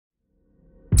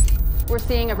We're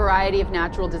seeing a variety of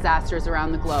natural disasters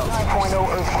around the globe. 9.0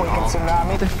 earthquake and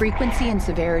tsunami. The frequency and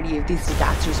severity of these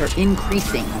disasters are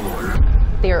increasing.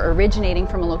 They are originating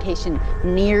from a location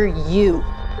near you.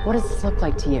 What does this look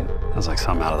like to you? Sounds like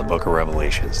something out of the Book of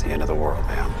Revelations, the end of the world,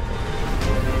 man.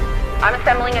 I'm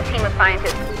assembling a team of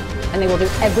scientists, and they will do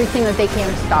everything that they can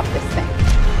to stop this thing.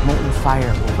 Molten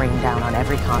fire will rain down on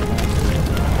every continent.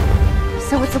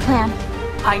 So what's the plan?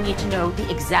 I need to know the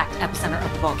exact epicenter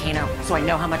of the volcano, so I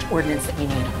know how much ordnance that we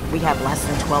need. We have less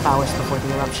than 12 hours before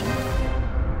the eruption.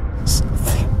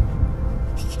 Something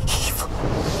evil.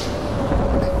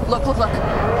 Look, look, look.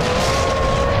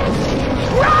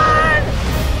 Run!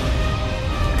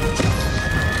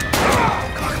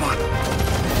 Come on.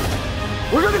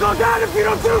 We're gonna go down if you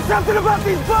don't do something about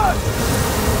these bugs!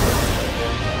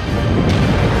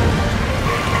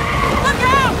 Look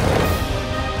out!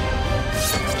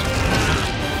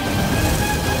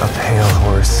 A pale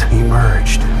horse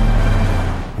emerged,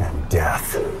 and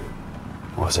death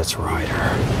was its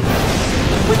rider.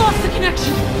 We lost the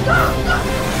connection!